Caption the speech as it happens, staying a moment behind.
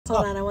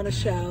Hold on, I want to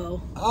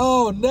show.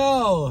 Oh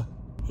no!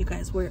 You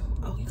guys were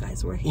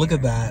here. Look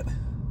at that.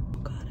 Oh,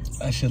 God,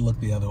 I should look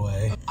the other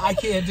way. I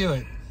can't do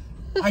it.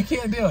 I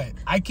can't do it.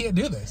 I can't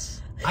do this.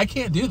 I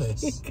can't do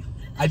this.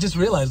 I just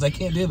realized I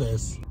can't do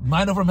this.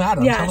 Mind over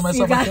matter. Yes, I'm telling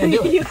myself I can't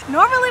do it.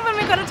 Normally when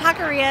we go to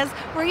taquerias,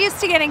 we're used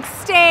to getting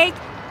steak,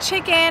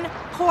 chicken,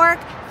 pork,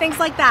 things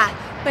like that.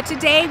 But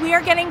today we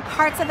are getting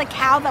parts of the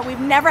cow that we've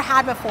never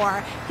had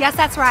before. Yes,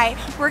 that's right.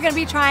 We're gonna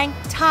be trying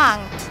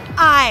tongue,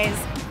 eyes,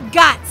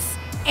 guts,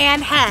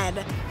 and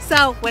head.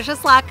 So wish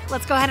us luck.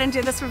 Let's go ahead and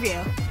do this review.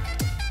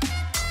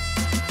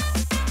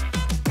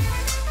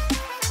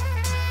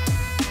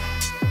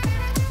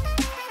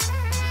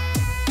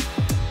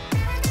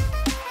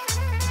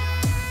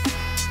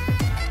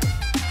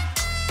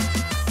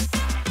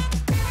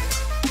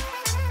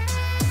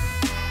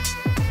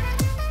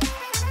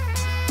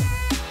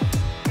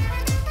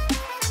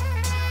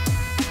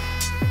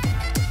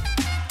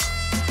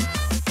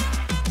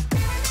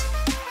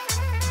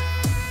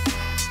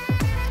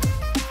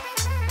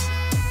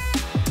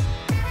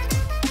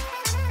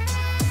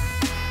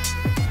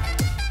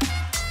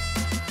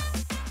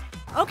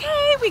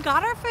 Okay, we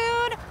got our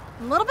food.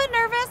 A little bit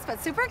nervous,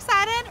 but super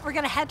excited. We're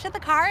gonna head to the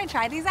car and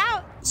try these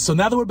out. So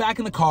now that we're back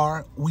in the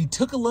car, we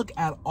took a look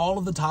at all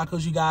of the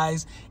tacos, you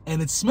guys,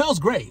 and it smells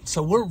great.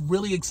 So we're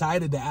really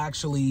excited to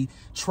actually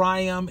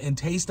try them and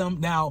taste them.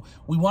 Now,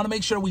 we wanna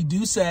make sure we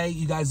do say,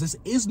 you guys, this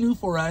is new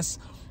for us.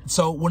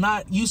 So we're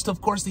not used to,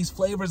 of course, these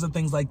flavors and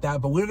things like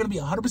that, but we're going to be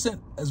 100%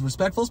 as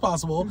respectful as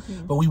possible,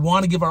 but we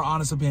want to give our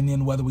honest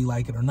opinion whether we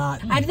like it or not.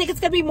 I think it's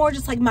going to be more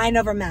just like mind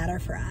over matter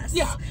for us.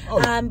 Yeah. Oh,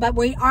 yeah. But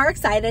we are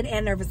excited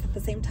and nervous at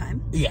the same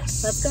time.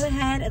 Yes. Let's go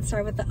ahead and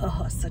start with the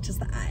ojos, which is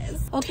the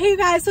eyes. Okay, you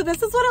guys, so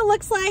this is what it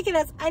looks like. It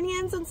has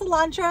onions and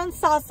cilantro and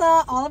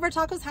salsa. All of our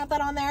tacos have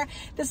that on there.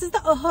 This is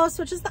the ojos,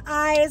 which is the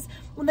eyes.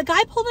 When the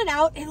guy pulled it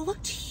out, it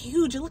looked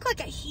huge. It looked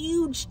like a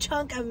huge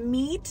chunk of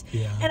meat.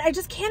 Yeah. And I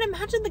just can't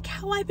imagine the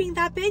cow eye being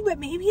that big, but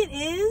maybe it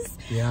is.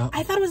 Yeah.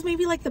 I thought it was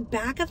maybe like the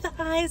back of the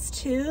eyes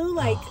too,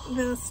 like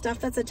the stuff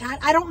that's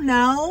attached. I don't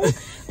know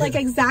like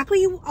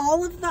exactly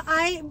all of the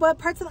eye, what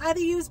parts of the eye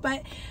they use,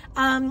 but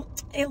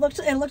it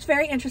looked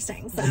very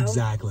interesting. So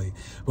exactly.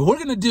 But we're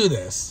gonna do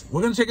this.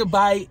 We're gonna take a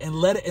bite and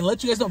let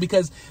you guys know,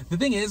 because the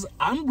thing is,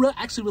 I'm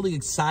actually really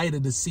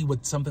excited to see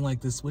what something like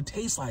this would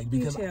taste like,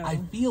 because I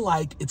feel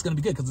like it's gonna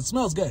be good because it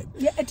smells good.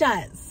 Yeah, it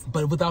does.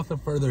 But without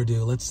further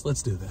ado, let's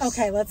do this.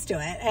 Okay, let's do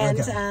it. And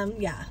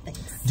yeah,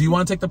 thanks. Do you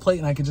want to take the plate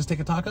and I can just take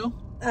a taco?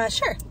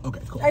 Sure. Okay,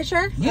 cool. Are you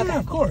sure? Yeah, okay.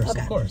 of course,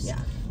 okay. of course. Yeah.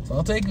 So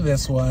I'll take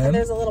this one. And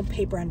there's a little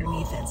paper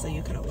underneath it, so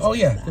you could always. Oh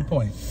yeah, that. Good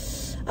point.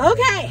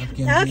 Okay.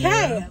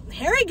 Okay.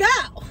 Here we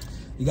go.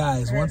 You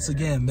guys, once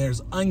again,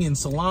 there's onion,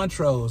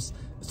 cilantro,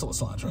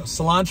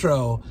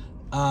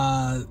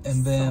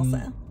 and then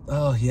salsa.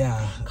 Oh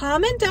yeah.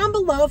 Comment down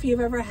below if you've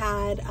ever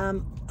had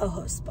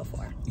ojos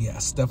before.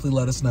 Yes, definitely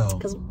let us know.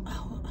 Because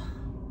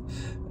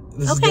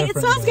okay, it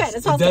smells good.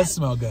 It does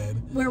smell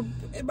good.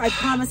 I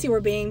promise you, we're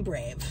being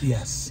brave.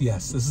 Yes.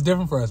 This is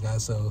different for us,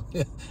 guys. So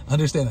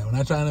understand that we're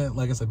not trying to,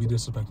 like I said, be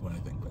disrespectful or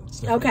anything. But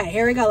it's okay,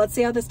 here we go. Let's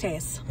see how this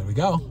tastes. Here we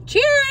go.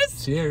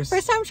 Cheers. Cheers.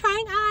 First time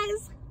trying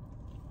eyes.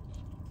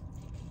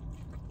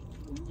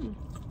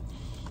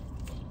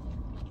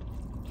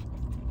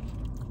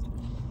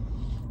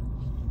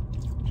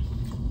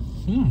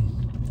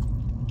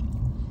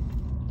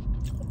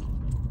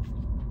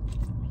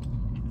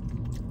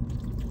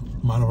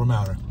 Mind over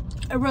matter.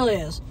 It really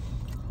is.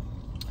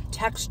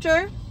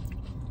 Texture,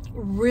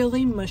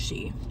 really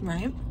mushy,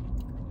 right?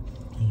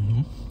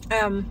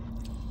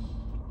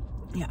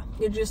 Yeah,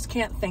 you just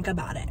can't think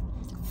about it.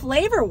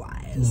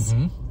 Flavor-wise,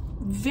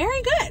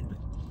 very good.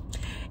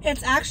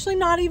 It's actually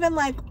not even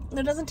like,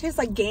 it doesn't taste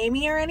like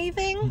gamey or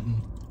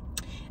anything.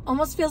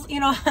 Almost feels, you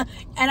know,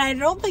 and I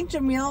don't think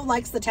Jamil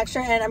likes the texture,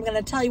 and I'm going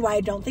to tell you why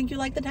I don't think you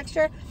like the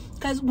texture.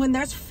 Because when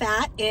there's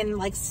fat in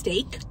like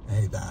steak, I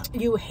hate that.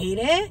 You hate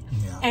it.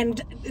 Yeah.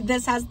 And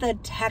this has the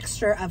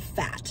texture of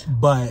fat.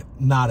 But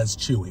not as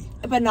chewy.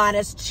 But not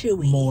as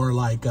chewy. More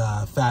like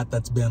fat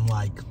that's been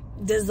like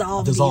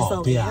dissolved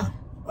easily. Yeah.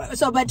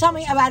 So, but tell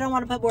me, I don't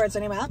want to put words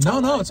in your mouth.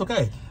 No, it's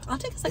okay. I'll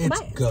take a second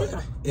bite. It's good.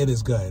 It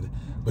is good.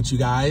 But you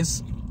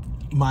guys,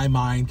 my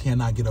mind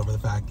cannot get over the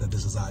fact that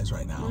this is eyes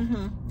right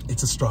now.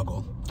 It's a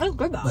struggle. Oh,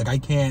 good though. Like I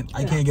can't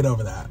get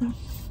over that.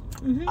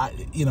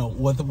 You know,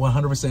 with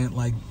 100%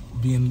 like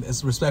being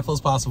as respectful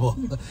as possible,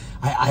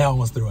 I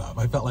almost threw up.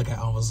 I felt like I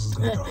almost was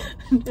gonna throw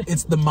up.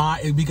 It's the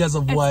mind, because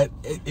of what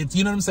it's,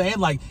 you know what I'm saying?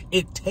 Like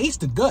it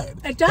tasted good.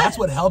 It does. That's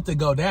what helped it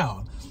go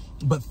down.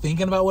 But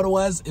thinking about what it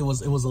was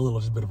a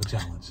little bit of a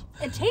challenge.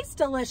 It tastes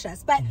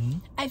delicious, but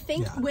I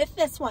think with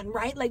this one,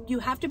 right? Like you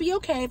have to be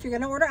okay if you're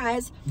gonna order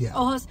eyes,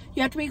 ojos.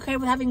 You have to be okay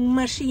with having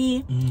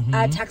mushy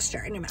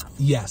texture in your mouth.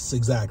 Yes,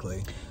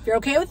 exactly. If you're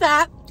okay with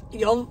that,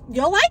 you'll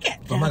like it.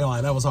 I'm not gonna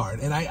lie, that was hard,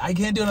 and I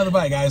can't do another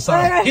bite, guys.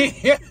 Sorry.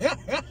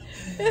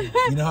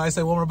 You know how I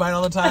say one more bite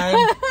all the time?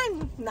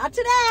 Not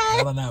today.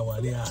 Not on that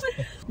one, yeah.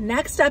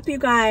 Next up, you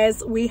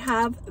guys, we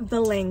have the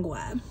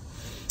lengua.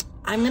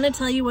 I'm going to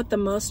tell you what the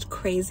most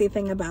crazy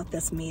thing about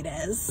this meat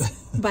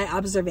is by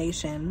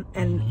observation.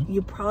 And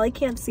you probably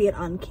can't see it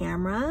on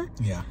camera.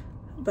 Yeah.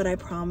 But I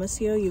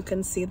promise you, you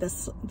can see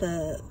this,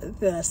 the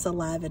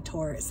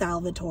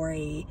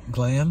salivatory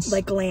glands?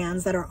 Like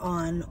glands that are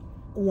on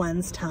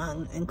one's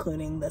tongue,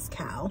 including this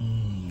cow.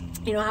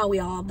 You know how we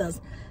all have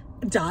those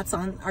dots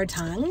on our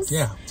tongues?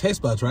 Yeah.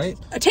 Taste buds, right?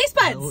 Taste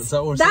buds.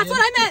 That's what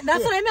I meant.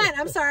 That's what I meant.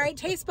 I'm sorry.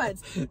 Taste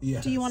buds.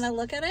 Yes. Do you want to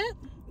look at it?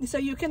 So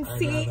you can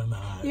see,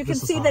 you can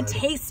see the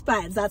taste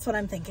buds. That's what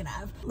I'm thinking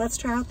of. Let's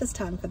try out this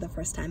tongue for the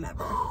first time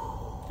ever.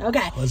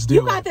 Okay. Let's do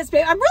it. You got this,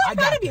 babe. I'm really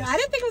proud of you. I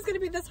didn't think it was going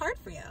to be this hard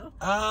for you.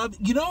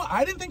 You know,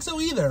 I didn't think so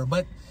either.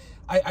 But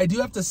I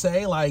do have to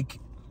say, like,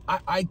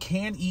 I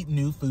can eat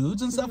new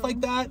foods and stuff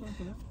like that.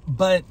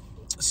 But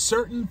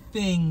certain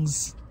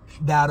things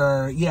that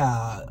are,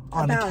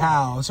 on a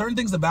cow, certain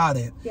things about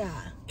it,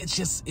 it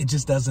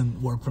just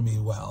doesn't work for me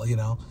well, you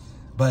know.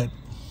 But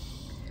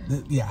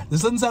yeah,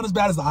 this doesn't sound as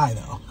bad as the eye,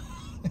 though.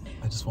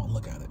 I just won't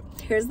look at it.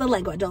 Here's the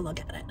lengua. Don't look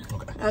at it.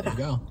 Okay. There we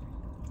go.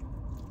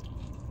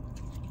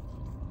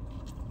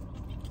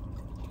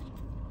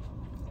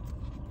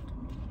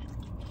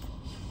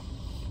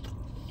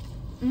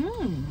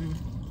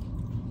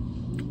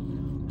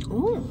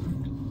 Ooh.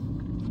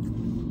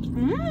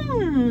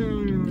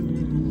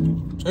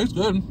 Tastes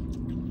good.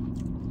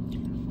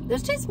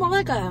 This tastes more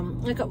like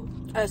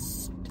a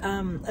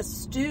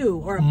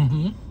stew or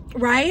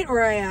right,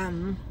 or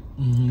a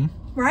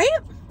right,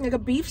 like a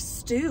beef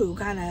stew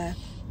kind of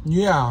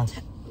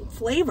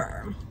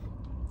flavor.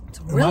 It's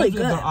really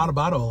good. It reminds me of the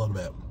Atabata a little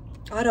bit.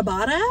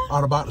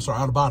 Atabata? Sorry,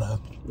 Atabata.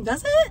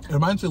 Does it? It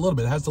reminds me a little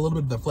bit. It has a little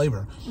bit of the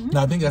flavor.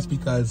 Now I think that's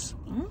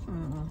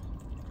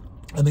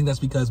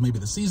because maybe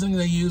the seasoning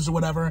they use or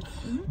whatever,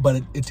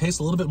 but it tastes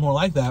a little bit more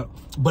like that.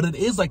 But it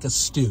is like a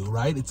stew,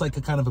 right? It's like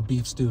a kind of a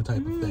beef stew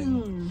type of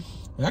thing.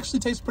 It actually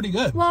tastes pretty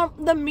good. Well,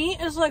 the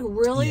meat is like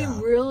really,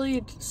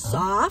 really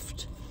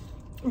soft,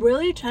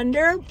 really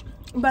tender,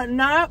 but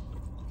not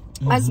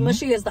as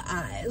mushy as the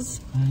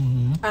eyes.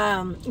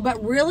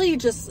 But really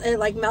just, it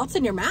like melts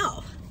in your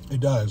mouth. It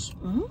does.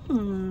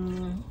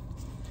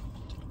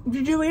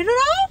 Did you eat it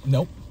all?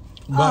 Nope.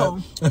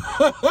 But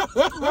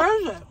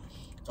where is it?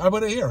 I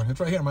put it here. It's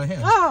right here in my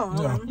hand.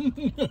 Oh.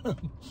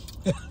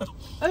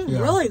 It's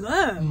really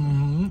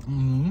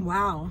good.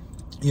 Wow.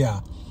 Yeah.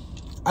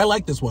 I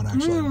like this one,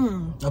 actually.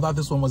 I thought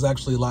this one was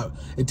actually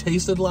it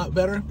tasted a lot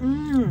better.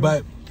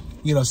 But,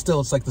 you know,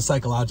 still it's like the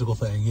psychological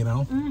thing, you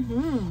know?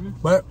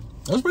 But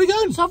it was pretty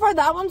good. So far,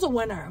 that one's a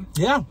winner.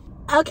 Yeah.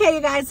 Okay,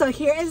 you guys, so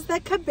here is the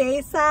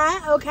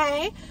cabeza,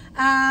 okay?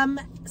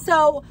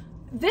 So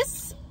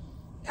this,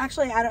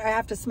 actually, I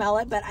have to smell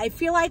it, but I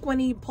feel like when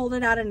he pulled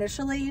it out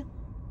initially,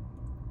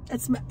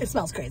 it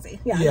smells crazy.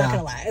 Yeah, I'm not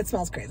gonna lie, it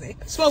smells crazy.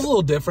 It smells a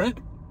little different,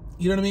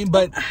 you know what I mean?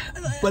 But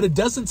it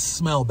doesn't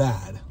smell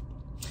bad.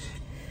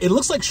 It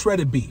looks like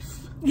shredded beef.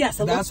 Yes,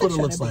 that's what it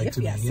looks like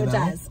to me. Yes, it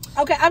does.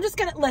 Okay, I'm just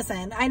gonna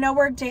listen. I know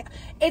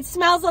it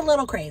smells a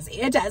little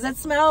crazy. It does. It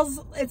smells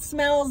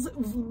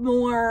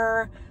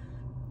more.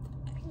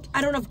 I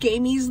don't know if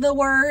gamey's the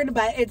word,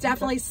 but it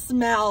definitely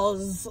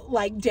smells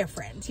like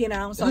different. You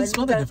know, so it doesn't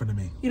smell that different to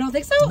me. You don't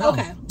think so? No,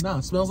 okay. No,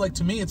 it smells like,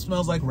 to me, it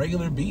smells like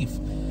regular beef.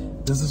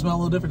 Does it smell a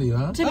little different to you,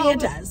 huh? To me,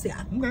 it does.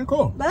 Yeah. Okay,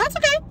 cool. But that's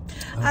okay.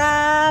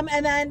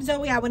 And then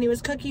so yeah, when he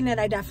was cooking it,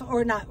 he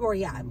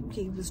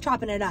was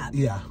chopping it up.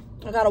 Yeah.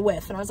 I got a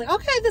whiff, and I was like,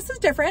 okay, this is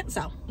different.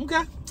 So. Okay.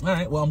 All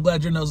right. Well, I'm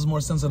glad your nose is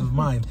more sensitive than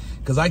mine,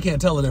 because I can't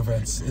tell the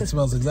difference. It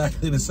smells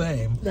exactly the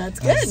same. That's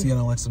good. As, you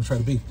know, like some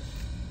shredded beef.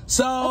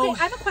 So. Okay,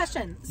 I have a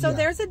question. So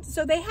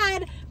so they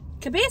had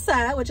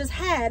cabeza, which is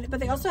head, but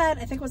they also had,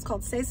 I think it was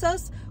called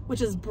sesos,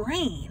 which is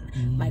brain.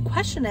 My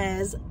question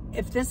is,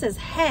 if this is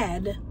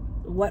head,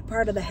 what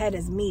part of the head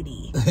is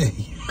meaty?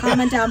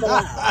 Comment down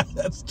below.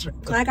 That's true.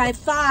 Like, I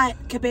thought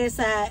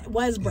cabeza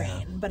was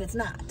brain, but it's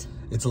not.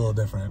 It's a little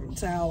different.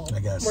 So I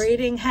guess we're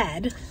eating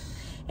head,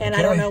 and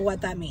I don't know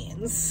what that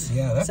means.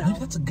 Yeah, maybe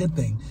that's a good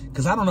thing,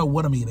 because I don't know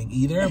what I'm eating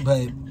either.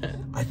 But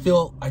I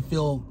feel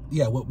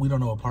we don't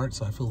know what part,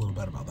 so I feel a little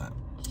better about that.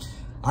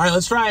 All right,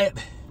 let's try it.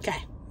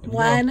 Okay,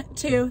 1,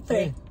 2, 3.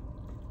 Okay.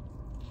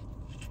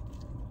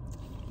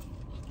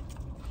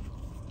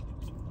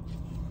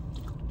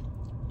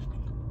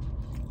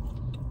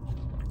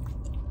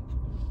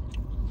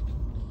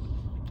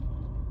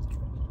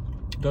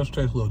 It does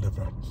taste a little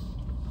different.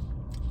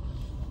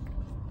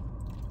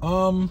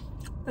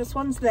 This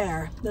one's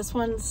there.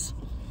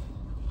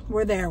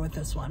 We're there with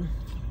this one.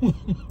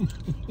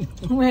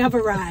 We have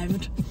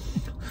arrived.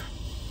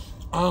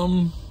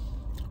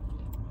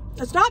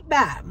 It's not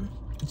bad.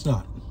 It's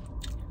not.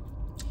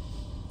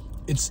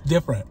 It's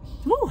different.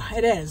 Ooh,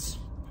 it is.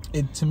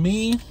 To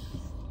me,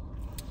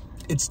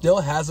 it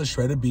still has a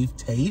shredded beef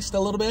taste a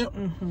little bit.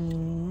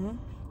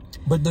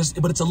 But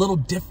it's a little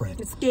different.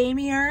 It's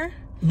gamier.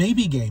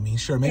 Maybe gamey,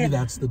 sure. Maybe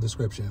that's the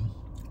description.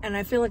 And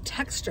I feel like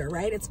texture,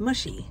 right? It's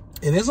mushy.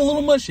 It is a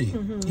little mushy.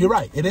 You're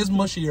right. It is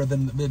mushier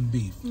than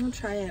beef. I'm gonna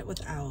try it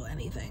without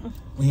anything.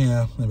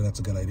 Yeah, maybe that's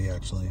a good idea,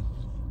 actually.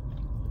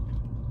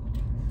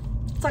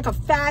 It's like a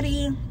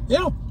fatty.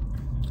 Yeah.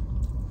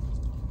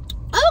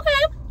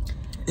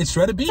 It's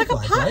shredded beef, it's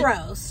like a pot right?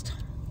 roast.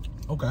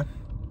 Okay.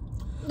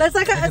 That's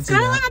like it's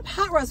kind of like a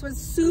pot roast, but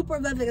it's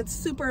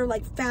super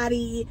like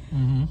fatty,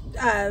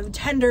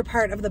 tender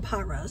part of the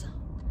pot roast.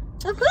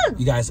 That's good.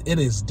 You guys, it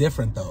is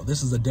different though.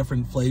 This is a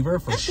different flavor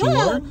for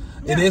sure.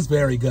 Yeah. It is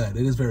very good.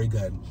 It is very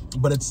good.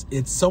 But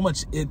it's so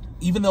much.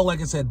 Even though,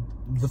 like I said,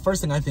 the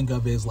first thing I think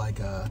of is like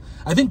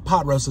I think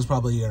pot roast is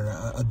probably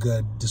a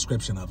good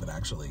description of it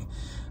actually.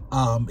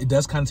 It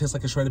does kind of taste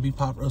like a shredded beef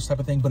pot roast type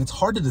of thing, but it's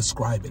hard to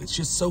describe it. It's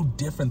just so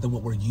different than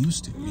what we're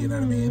used to. You know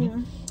what I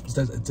mean? It's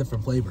a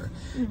different flavor.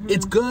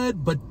 It's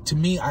good, but to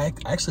me, I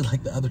actually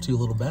like the other two a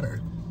little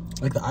better.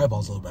 I like the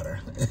eyeballs a little better.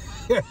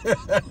 I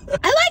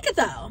like it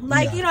though.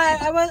 Like, you know,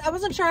 I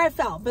wasn't sure how I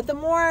felt, but the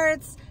more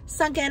it's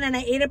sunk in and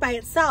I ate it by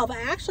itself,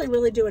 I actually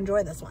really do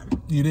enjoy this one.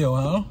 You do,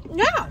 huh?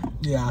 Yeah.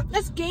 Yeah.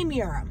 It's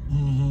gamier.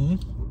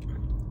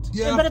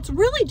 Yeah. But it's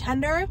really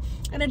tender,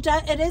 and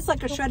it is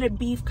like a shredded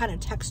beef kind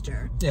of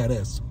texture. Yeah, it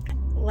is.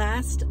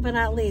 Last but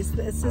not least,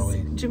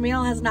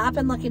 Jamil has not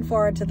been looking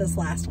forward to this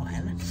last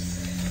one.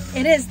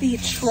 It is the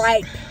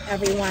tripe,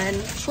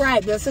 everyone.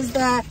 Tripe. This is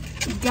the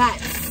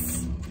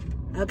guts.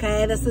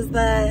 Okay, this is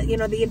the, you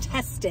know, the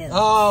intestines.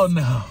 Oh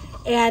no.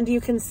 And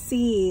you can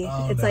see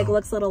it's like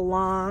looks a little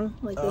long,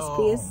 like this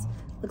piece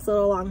looks a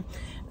little long.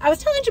 I was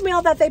telling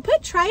Jamil that they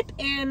put tripe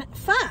in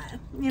pho.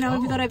 You know,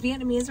 if you go to a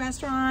Vietnamese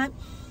restaurant.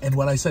 And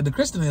what I said to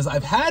Kristen is,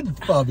 I've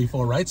had pho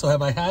before, right? So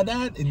have I had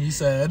that? And you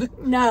said...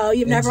 No,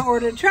 you've never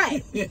ordered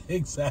tripe.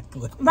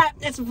 Exactly. But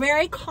it's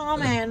very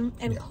common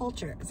in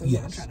culture, is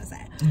what I'm trying to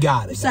say.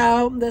 Got it.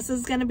 So this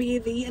is going to be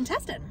the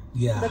intestine.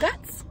 Yeah. The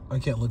guts. I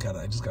can't look at it.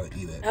 I just got to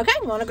eat it. Okay,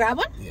 you want to grab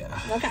one? Yeah.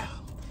 Okay.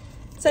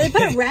 So they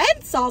put a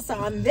red salsa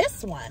on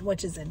this one,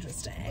 which is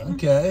interesting.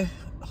 Okay.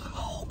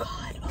 Oh,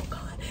 God. Oh,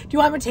 God. Do you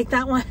want me to take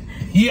that one?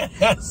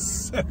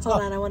 Yes.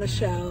 Hold on. I want to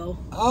show.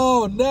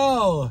 Oh,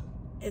 no.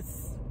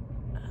 It's...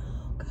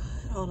 Oh,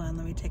 God. Hold on.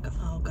 Let me take...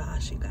 Oh,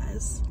 gosh, you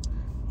guys.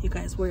 You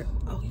guys, we're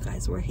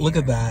here. Look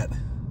at that.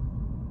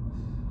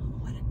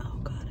 What? Oh,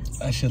 God.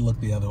 It's... I should look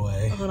the other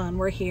way. Hold on.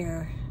 We're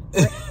here.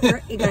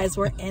 You guys,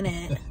 we're in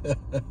it.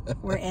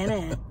 We're in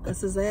it.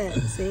 This is it.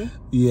 See?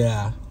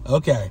 Yeah.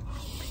 Okay.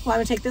 Want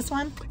me to take this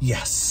one?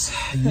 Yes.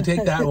 You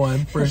take that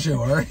one for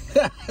sure.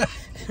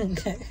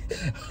 Okay.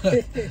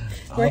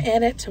 We're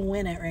in it to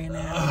win it right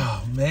now.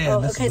 Oh,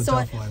 man. This is a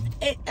tough one.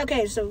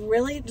 Okay, so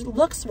really,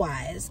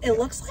 looks-wise, it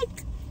looks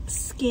like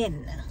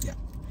skin. Yeah.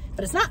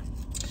 But it's not.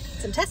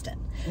 It's intestine.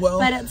 Well,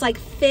 but it's like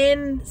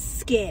thin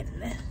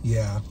skin.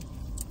 Yeah.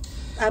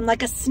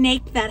 Like a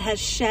snake that has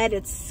shed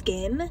its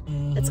skin.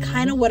 It's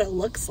kind of what it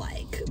looks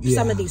like.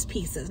 Some of these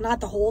pieces. Not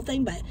the whole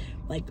thing, but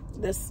like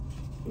this.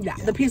 Yeah,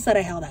 the piece that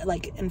I held at,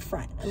 like in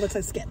front. It looks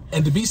like skin.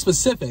 And to be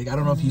specific, I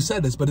don't know if you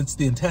said this, but it's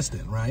the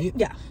intestine, right?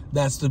 Yeah.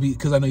 That's to be,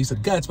 because I know you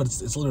said guts, but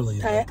it's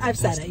literally. I've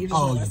said it. You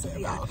just you listen.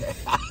 did. Yeah. Oh, okay.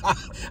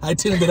 I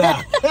tuned it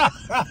out.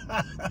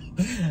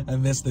 I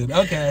missed it.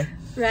 Okay.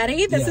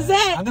 Ready? This is it.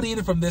 I'm going to eat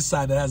it from this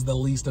side that has the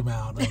least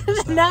amount of the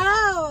stuff.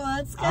 No,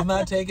 let's go. I'm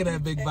not taking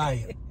that big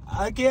bite.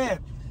 I can't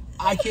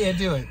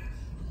do it.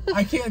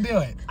 I can't do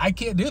it. I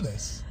can't do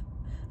this.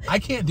 I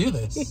can't do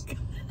this.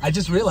 I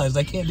just realized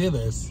I can't do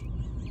this.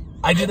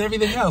 I did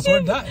everything else.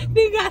 We're done.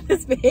 You got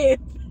this, babe.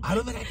 I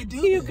don't think I can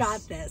do this. You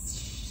got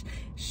this.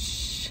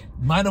 Shh.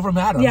 Mind over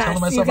matter. I'm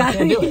telling myself I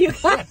can't do it. You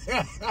got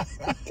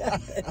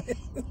it.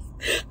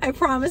 I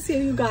promise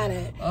you got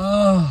it.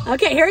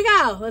 Okay, here we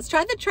go. Let's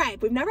try the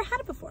tripe. We've never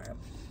had it before.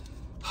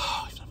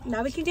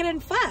 Now we can get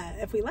in pho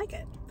if we like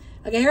it.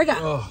 Okay, here we go.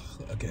 Oh,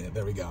 okay,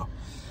 there we go.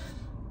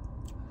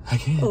 I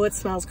can't. Oh, it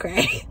smells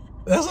cray.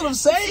 That's what I'm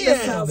saying.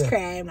 It smells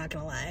cray, I'm not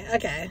going to lie.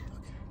 Okay.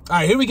 All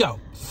right, here we go.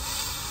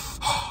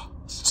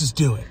 Let's just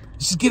do it.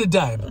 Let's just get it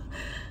done.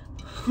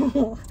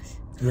 You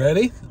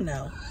ready?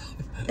 No.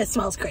 It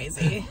smells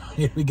crazy.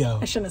 Here we go.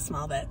 I shouldn't have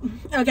smelled it.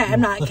 Okay,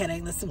 I'm not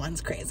kidding. This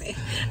one's crazy.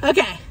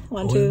 Okay.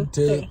 One, two,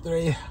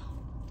 three.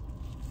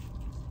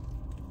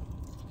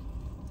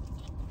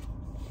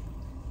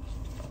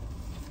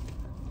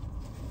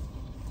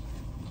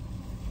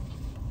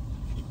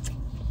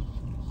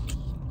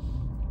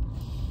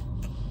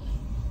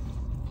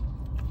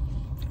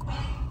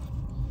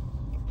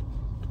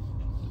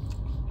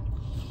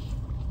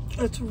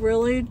 It's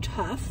really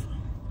tough.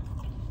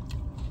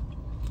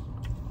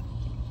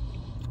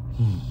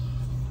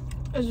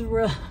 It's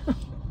real.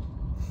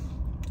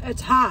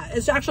 It's hot.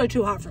 It's actually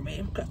too hot for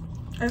me.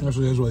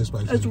 Actually, it's really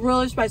spicy. It's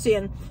really spicy,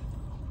 and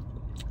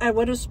I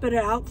would have spit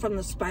it out from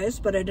the spice,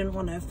 but I didn't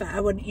want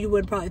to. You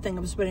would probably think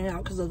I'm spitting it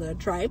out because of the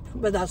tripe,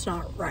 but that's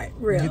not right.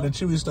 Real. Get the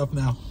chewy stuff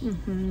now.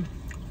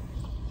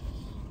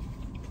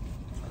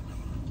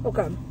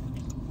 Okay.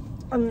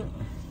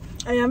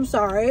 I am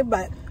sorry,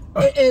 but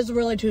it is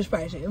really too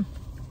spicy.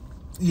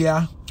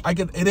 Yeah,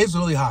 it is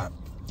really hot,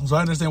 so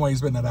I understand why you're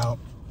spitting that out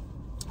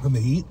from the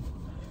heat.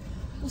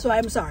 So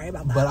I'm sorry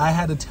about that. But I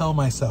had to tell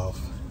myself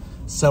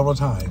several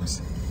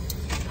times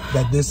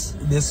that this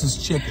is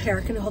chicken.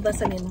 Here, can you hold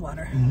this? I need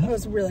water. It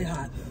was really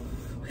hot.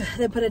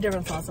 They put a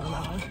different sauce on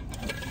that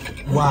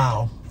one.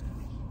 Wow.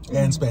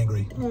 And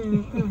spangly.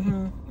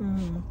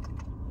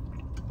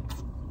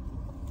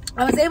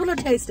 I was able to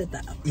taste it, though.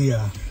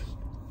 Yeah.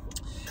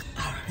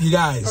 You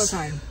guys.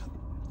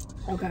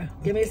 Okay.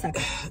 Give me a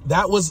second.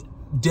 That was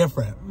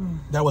different.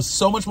 That was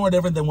so much more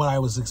different than what I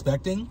was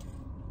expecting.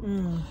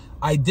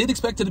 I did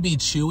expect it to be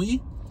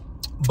chewy,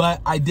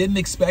 but I didn't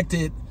expect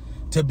it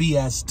to be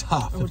as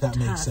tough, if that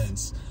makes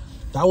sense.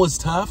 That was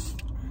tough.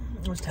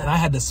 It was tough. And I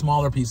had the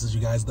smaller pieces,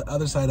 you guys. The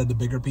other side had the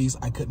bigger piece.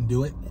 I couldn't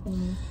do it.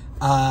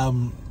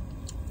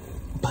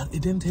 But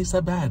it didn't taste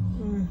that bad.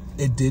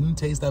 It didn't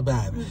taste that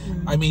bad.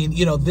 I mean,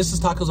 you know, this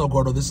is Tacos El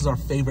Gordo. This is our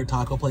favorite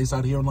taco place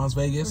out here in Las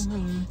Vegas.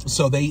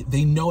 So they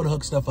know how to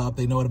hook stuff up.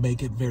 They know how to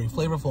make it very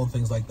flavorful and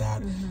things like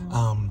that.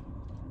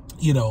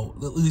 You know,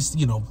 at least,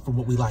 you know, for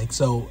what we like.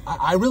 So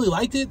I really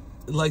liked it,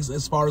 like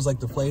as far as like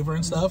the flavor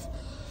and stuff.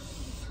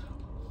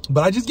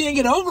 But I just can't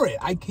get over it.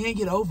 I can't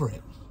get over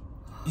it.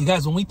 You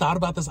guys, when we thought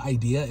about this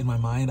idea in my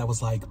mind, I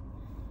was like,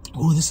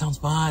 ooh, this sounds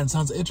fun.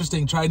 Sounds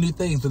interesting. Try new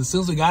things. But as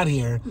soon as we got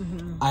here,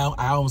 I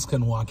almost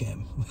couldn't walk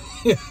in.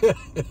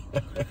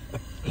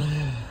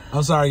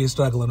 I'm sorry you're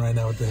struggling right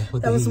now with the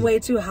heat. That was way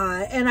too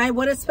hot. And I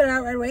would have spit it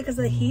out right away because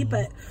of the heat,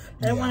 but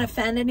I didn't want to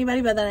offend anybody,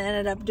 but then I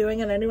ended up doing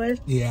it anyways.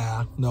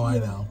 Yeah. No, I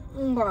know.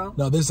 Bro.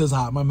 No, this is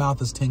hot. My mouth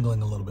is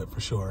tingling a little bit for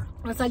sure.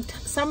 It's like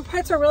some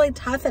parts were really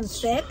tough and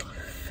thick,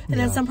 and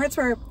then some parts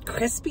were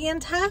crispy and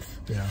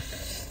tough. Yeah.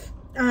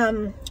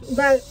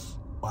 But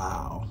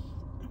wow.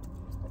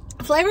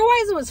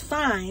 Flavor-wise, it was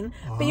fine,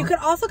 but you could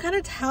also kind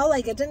of tell,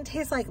 like, it didn't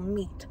taste like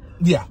meat.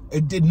 Yeah,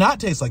 it did not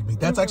taste like meat.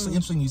 That's actually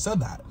interesting you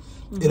said that.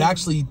 It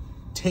actually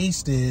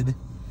tasted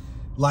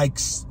like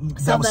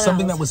that was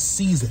something that was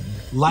seasoned,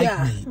 like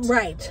meat.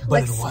 Right. But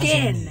like it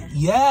skin. wasn't meat.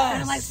 Yes.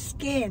 Kind of like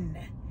skin.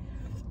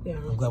 Yeah.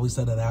 I'm glad we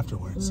said that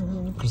afterwards,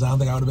 because I don't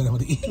think I would have been able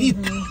to eat.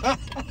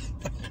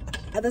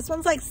 This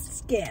one's like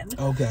skin.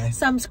 Okay.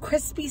 Some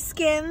crispy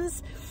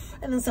skins,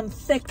 and then some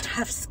thick,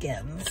 tough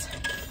skins.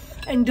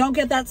 And don't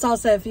get that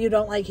salsa if you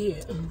don't like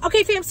heat.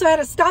 Okay, fam, so I had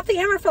to stop the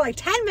camera for like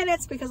 10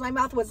 minutes because my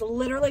mouth was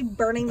literally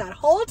burning that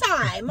whole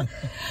time.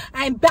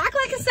 I'm back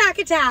like a snack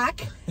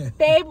attack.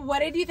 Babe, what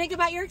did you think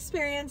about your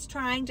experience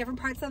trying different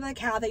parts of the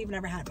cow that you've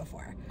never had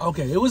before?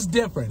 Okay, it was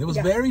different. It was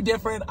very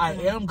different. I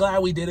am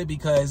glad we did it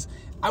because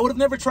I would have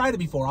never tried it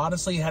before.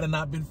 Honestly, had it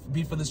not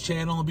be for this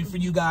channel and be for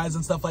you guys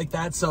and stuff like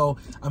that. So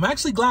I'm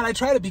actually glad I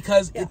tried it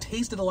because it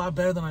tasted a lot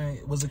better than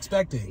I was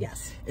expecting.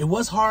 Yes. It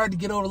was hard to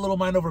get over little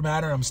mind over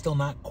matter. I'm still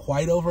not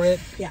quite over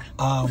it. Yeah.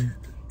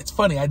 It's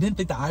funny. I didn't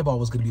think the eyeball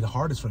was going to be the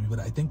hardest for me, but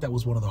I think that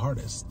was one of the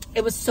hardest.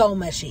 It was so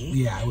mushy.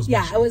 Yeah, it was mushy.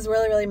 Yeah, it was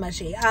really, really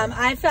mushy.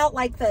 I felt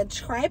like the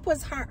tripe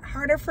was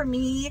harder for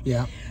me.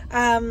 Yeah.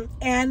 And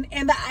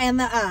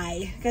the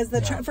eye, because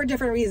for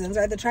different reasons,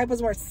 right? The tripe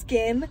was more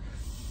skin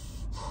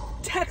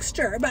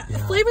texture, but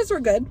flavors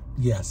were good.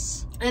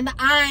 Yes. And the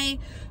eye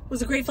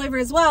was a great flavor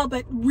as well,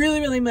 but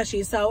really, really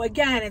mushy. So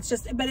again, it's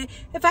just, but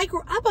if I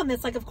grew up on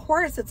this, like, of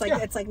course, it's like,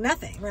 it's like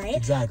nothing, right?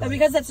 Exactly. But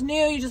because it's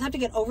new, you just have to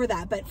get over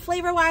that. But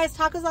flavor-wise,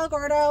 Tacos El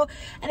Gordo,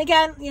 and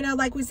again, you know,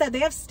 like we said, they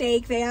have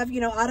steak, they have, you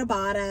know,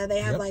 adobada, they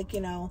have like,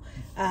 you know,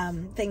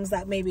 things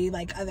that maybe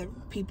like other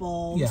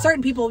people,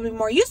 certain people will be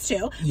more used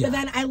to. But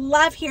then I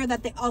love here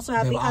that they also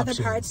have the other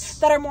parts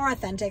that are more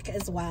authentic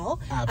as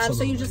well. Absolutely.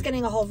 So you're just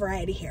getting a whole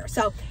variety here.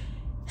 So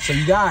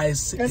you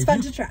guys, it's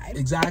fun to try.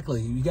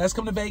 Exactly. You guys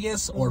come to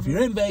Vegas, or if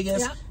you're in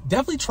Vegas,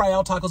 definitely try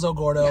out Tacos El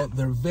Gordo.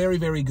 They're very,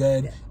 very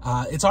good.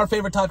 It's our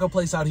favorite taco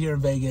place out here in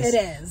Vegas. It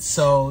is.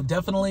 So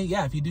definitely,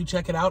 if you do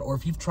check it out, or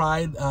if you've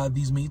tried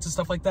these meats and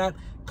stuff like that,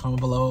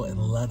 comment below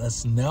and let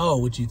us know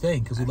what you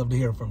think, because we'd love to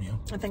hear from you.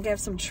 I think I have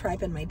some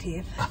tripe in my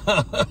teeth.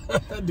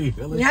 Do you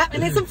really? Yeah, I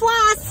need some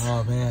floss.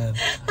 Oh, man.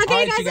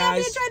 Okay, guys, I hope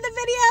you enjoyed the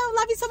video.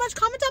 Love you so much.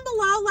 Comment down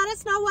below. Let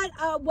us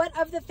know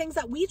what of the things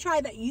that we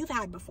tried that you've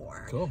had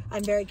before. Cool.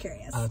 I'm very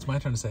curious. It's my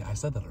turn to say I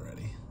said that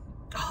already.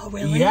 Oh,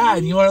 really? Yeah,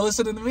 and you are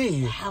listening to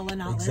me. Hella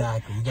not.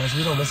 Exactly. You guys,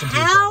 we don't listen to each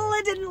other.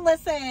 Hella didn't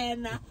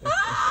listen.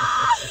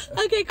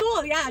 Okay,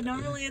 cool. Yeah,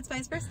 normally it's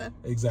vice versa.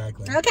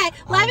 Exactly. Okay,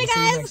 love you guys.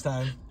 See you next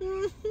time.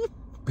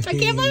 I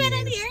can't believe I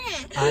didn't hear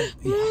it.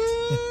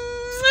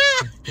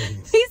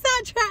 Peace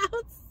out,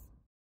 Trouts.